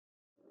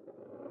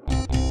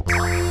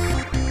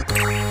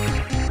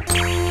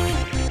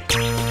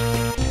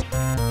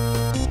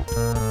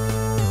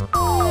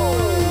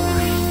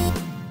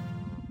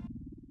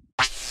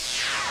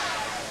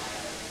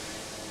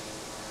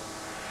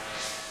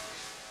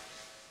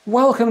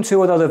Welcome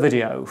to another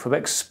video from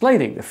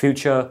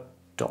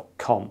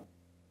explainingthefuture.com.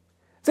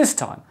 This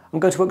time I'm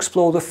going to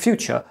explore the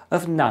future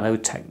of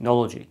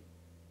nanotechnology.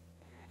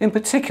 In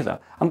particular,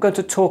 I'm going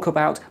to talk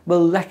about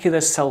molecular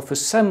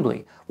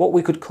self-assembly, what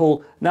we could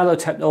call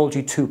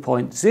nanotechnology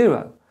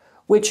 2.0,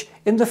 which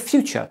in the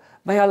future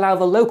may allow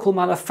the local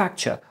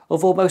manufacture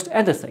of almost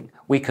anything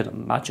we can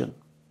imagine.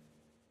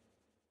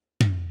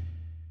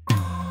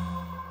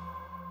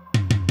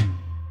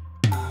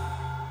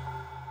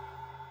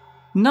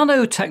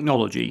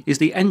 Nanotechnology is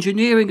the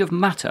engineering of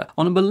matter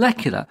on a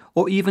molecular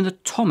or even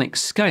atomic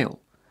scale,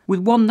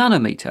 with 1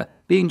 nanometer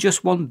being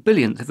just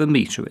 1/1000th of a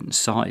meter in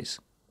size.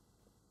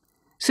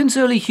 Since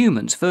early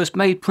humans first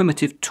made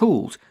primitive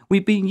tools,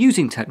 we've been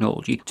using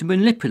technology to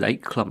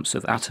manipulate clumps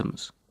of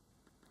atoms.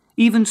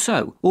 Even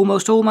so,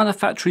 almost all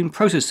manufacturing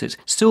processes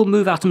still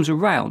move atoms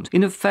around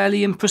in a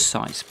fairly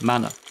imprecise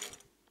manner.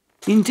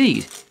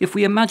 Indeed, if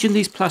we imagine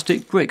these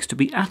plastic bricks to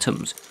be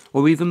atoms,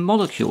 or even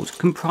molecules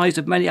comprised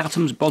of many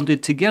atoms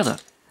bonded together,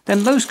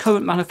 then most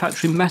current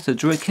manufacturing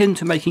methods are akin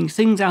to making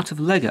things out of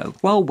Lego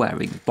while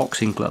wearing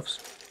boxing gloves.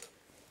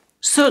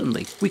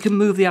 Certainly, we can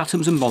move the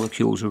atoms and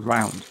molecules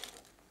around.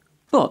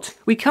 But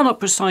we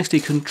cannot precisely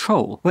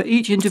control where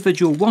each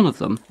individual one of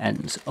them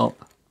ends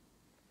up.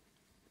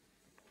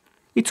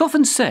 It's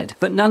often said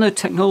that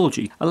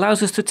nanotechnology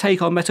allows us to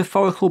take our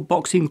metaphorical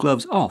boxing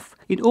gloves off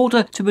in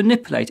order to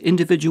manipulate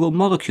individual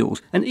molecules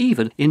and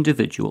even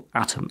individual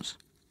atoms.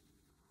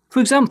 For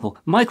example,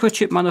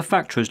 microchip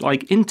manufacturers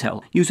like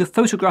Intel use a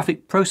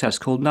photographic process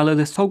called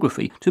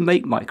nanolithography to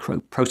make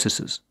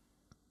microprocessors.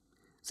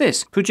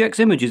 This projects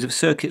images of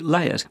circuit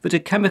layers that are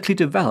chemically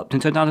developed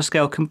into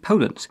nanoscale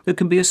components that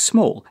can be as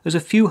small as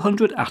a few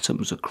hundred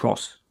atoms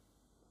across.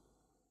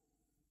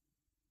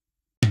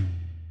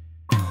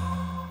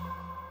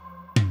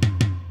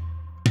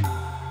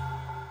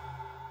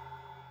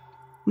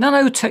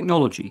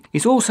 Nanotechnology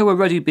is also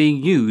already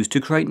being used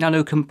to create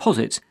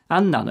nanocomposites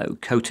and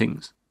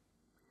nanocoatings.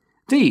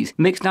 These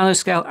mix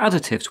nanoscale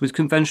additives with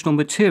conventional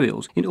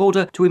materials in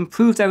order to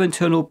improve their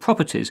internal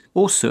properties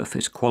or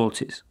surface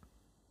qualities.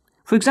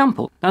 For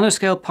example,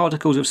 nanoscale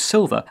particles of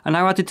silver are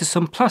now added to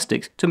some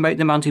plastics to make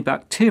them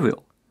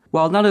antibacterial,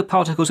 while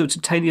nanoparticles of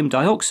titanium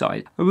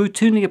dioxide are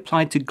routinely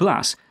applied to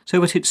glass so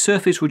that its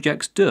surface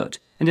rejects dirt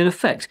and in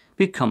effect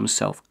becomes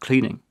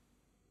self-cleaning.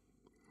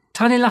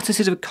 Tiny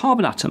lattices of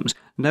carbon atoms,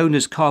 known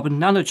as carbon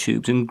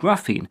nanotubes and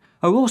graphene,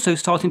 are also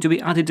starting to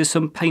be added to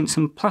some paints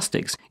and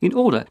plastics in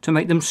order to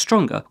make them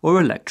stronger or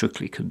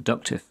electrically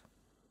conductive.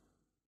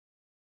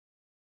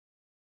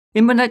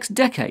 In the next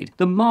decade,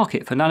 the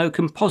market for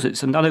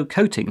nanocomposites and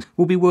nanocoatings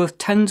will be worth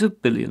tens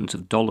of billions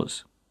of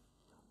dollars.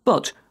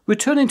 But,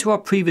 returning to our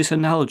previous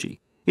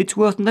analogy, it's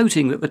worth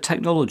noting that the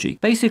technology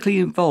basically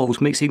involves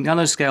mixing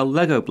nanoscale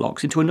Lego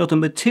blocks into another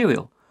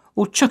material,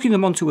 or chucking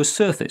them onto a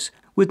surface,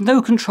 with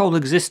no control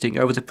existing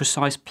over the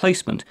precise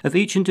placement of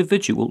each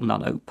individual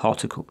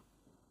nanoparticle.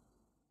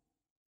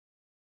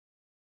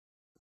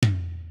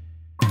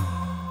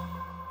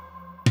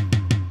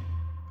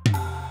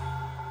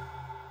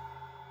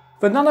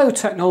 The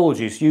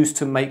nanotechnologies used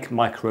to make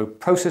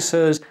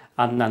microprocessors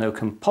and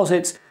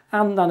nanocomposites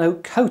and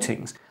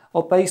nanocoatings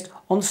are based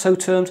on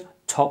so-termed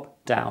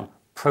top-down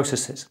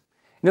processes.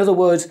 In other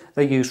words,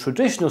 they use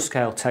traditional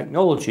scale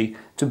technology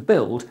to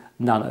build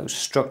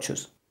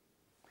nanostructures.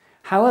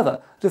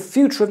 However, the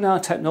future of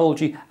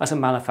nanotechnology as a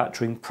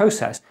manufacturing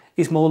process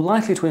is more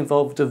likely to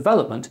involve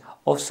development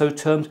of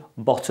so-termed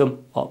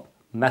bottom-up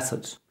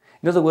methods.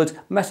 In other words,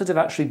 methods of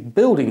actually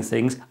building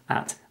things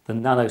at the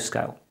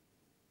nanoscale.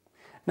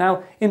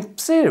 Now, in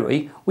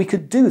theory, we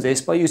could do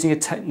this by using a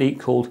technique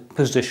called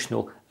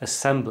positional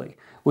assembly,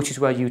 which is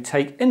where you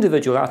take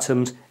individual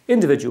atoms,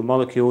 individual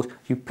molecules,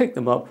 you pick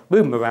them up,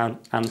 move them around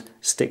and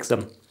stick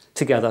them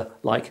together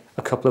like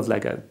a couple of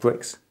Lego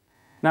bricks.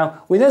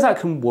 Now, we know that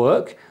can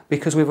work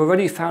because we've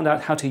already found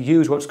out how to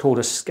use what's called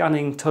a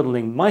scanning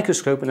tunneling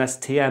microscope, an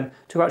STM,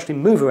 to actually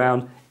move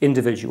around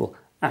individual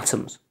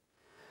atoms.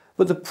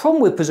 But the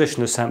problem with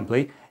positional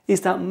assembly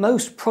is that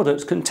most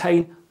products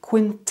contain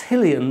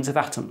quintillions of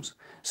atoms.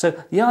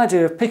 So the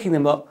idea of picking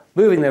them up,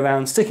 moving them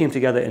around, sticking them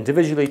together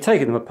individually,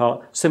 taking them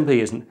apart,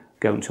 simply isn't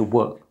going to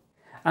work.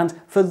 And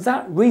for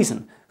that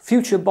reason,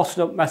 future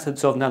bottom-up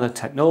methods of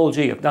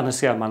nanotechnology, of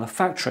nanoscale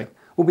manufacturing,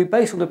 will be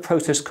based on a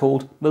process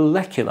called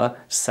molecular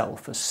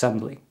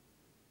self-assembly.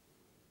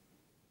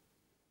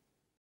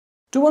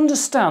 To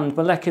understand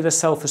molecular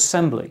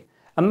self-assembly,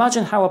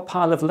 imagine how a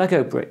pile of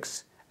Lego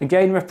bricks,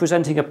 again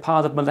representing a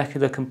pile of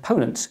molecular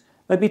components,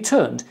 may be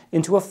turned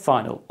into a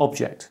final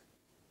object.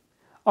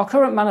 Our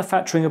current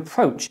manufacturing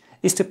approach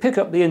is to pick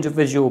up the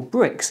individual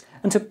bricks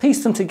and to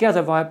piece them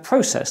together via a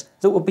process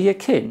that will be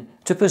akin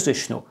to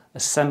positional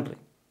assembly.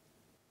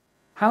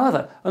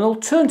 However, an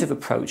alternative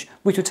approach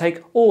would be to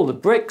take all the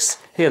bricks,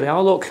 here they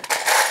are, look,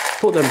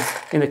 put them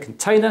in a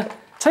container,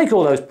 take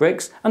all those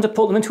bricks and to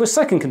put them into a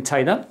second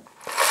container.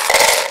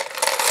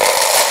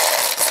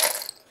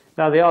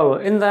 Now they are all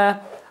in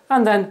there,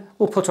 and then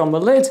we'll put on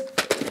the lid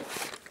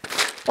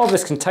of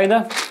this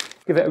container,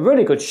 give it a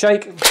really good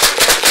shake,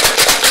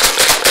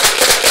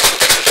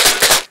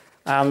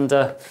 and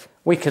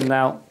we can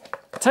now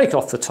take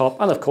off the top,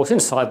 and of course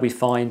inside we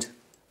find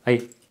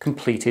a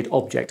completed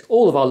object.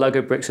 All of our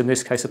Lego bricks in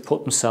this case have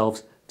put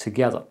themselves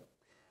together.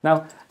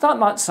 Now that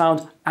might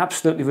sound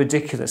absolutely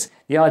ridiculous,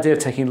 the idea of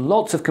taking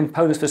lots of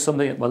components for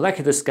something at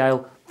molecular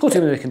scale,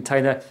 putting them in a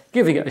container,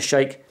 giving it a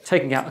shake,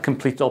 taking out a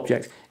complete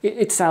object.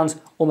 It sounds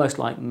almost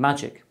like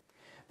magic.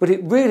 But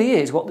it really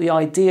is what the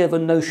idea of a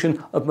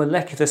notion of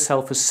molecular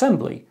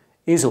self-assembly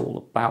is all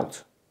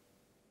about.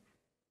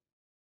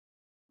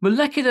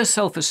 Molecular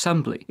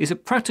self-assembly is a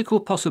practical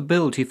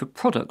possibility for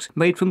products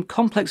made from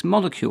complex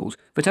molecules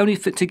that only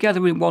fit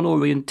together in one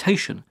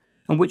orientation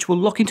and which will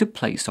lock into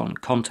place on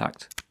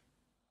contact.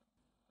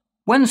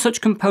 When such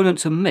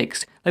components are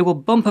mixed, they will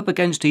bump up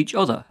against each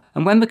other,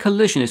 and when the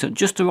collision is at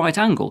just the right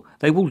angle,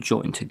 they will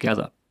join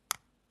together.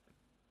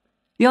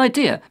 The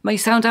idea may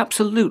sound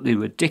absolutely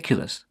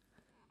ridiculous,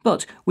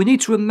 but we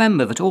need to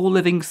remember that all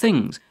living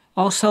things,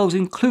 ourselves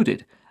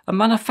included, are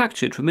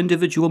manufactured from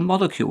individual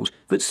molecules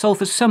that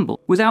self-assemble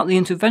without the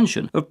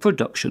intervention of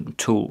production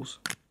tools.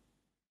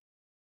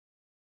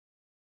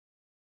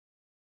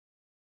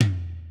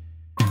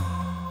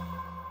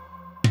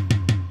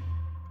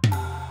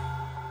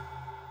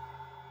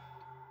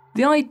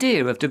 The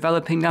idea of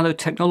developing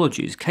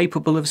nanotechnologies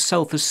capable of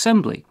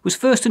self-assembly was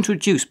first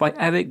introduced by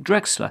Eric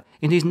Drexler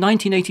in his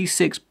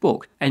 1986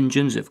 book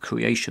Engines of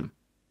Creation.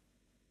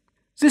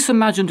 This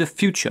imagined a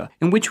future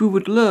in which we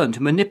would learn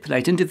to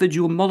manipulate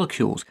individual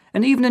molecules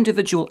and even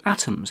individual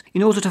atoms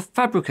in order to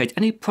fabricate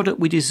any product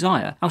we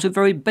desire out of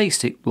very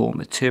basic raw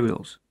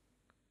materials.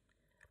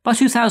 By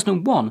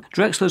 2001,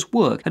 Drexler's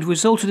work had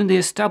resulted in the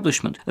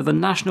establishment of a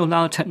National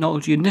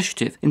Nanotechnology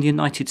Initiative in the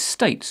United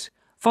States,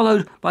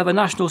 followed by the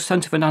National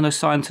Center for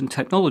Nanoscience and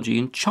Technology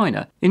in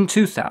China in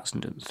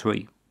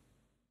 2003.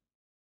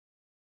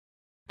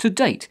 To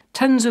date,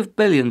 tens of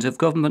billions of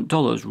government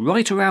dollars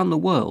right around the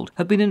world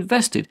have been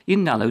invested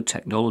in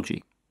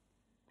nanotechnology.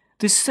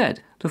 This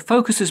said, the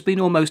focus has been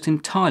almost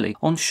entirely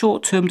on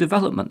short-term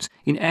developments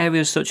in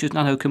areas such as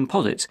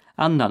nanocomposites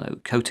and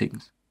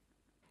nanocoatings.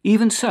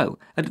 Even so,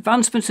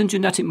 advancements in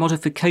genetic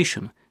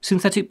modification,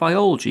 synthetic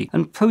biology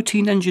and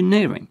protein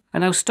engineering are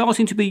now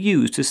starting to be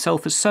used to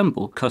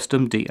self-assemble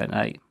custom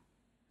DNA.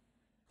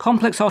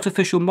 Complex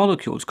artificial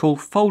molecules called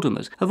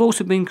foldamers have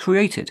also been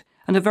created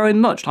and are very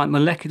much like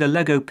molecular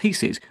Lego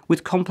pieces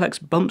with complex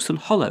bumps and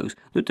hollows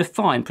that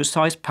define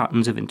precise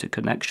patterns of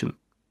interconnection.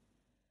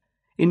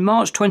 In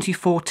March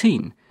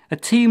 2014, a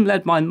team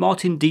led by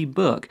Martin D.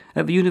 Burke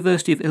at the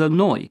University of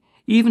Illinois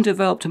even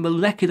developed a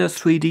molecular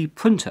 3D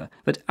printer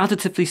that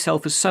additively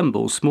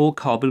self-assembles small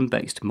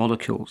carbon-based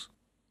molecules.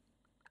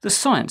 The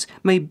science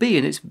may be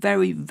in its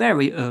very,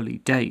 very early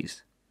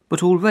days,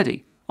 but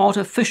already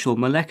artificial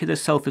molecular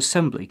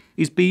self-assembly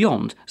is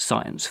beyond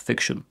science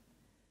fiction.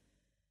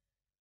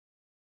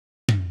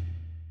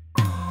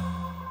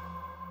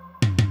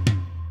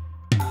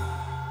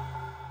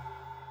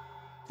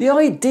 The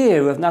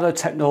idea of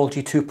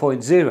nanotechnology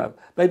 2.0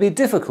 may be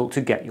difficult to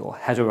get your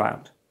head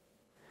around.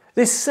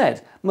 This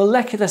said,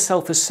 molecular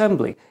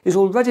self-assembly is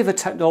already the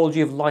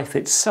technology of life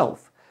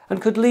itself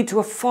and could lead to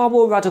a far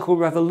more radical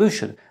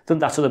revolution than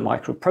that of the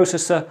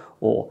microprocessor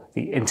or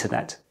the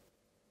internet.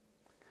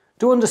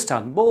 To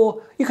understand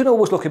more, you can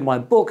always look in my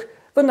book,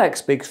 The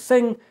Next Big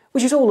Thing,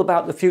 which is all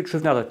about the future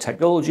of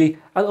nanotechnology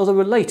and other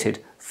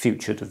related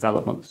future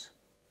developments.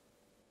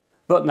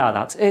 But now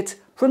that's it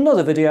for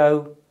another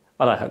video,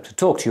 and I hope to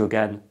talk to you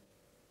again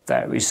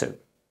very soon.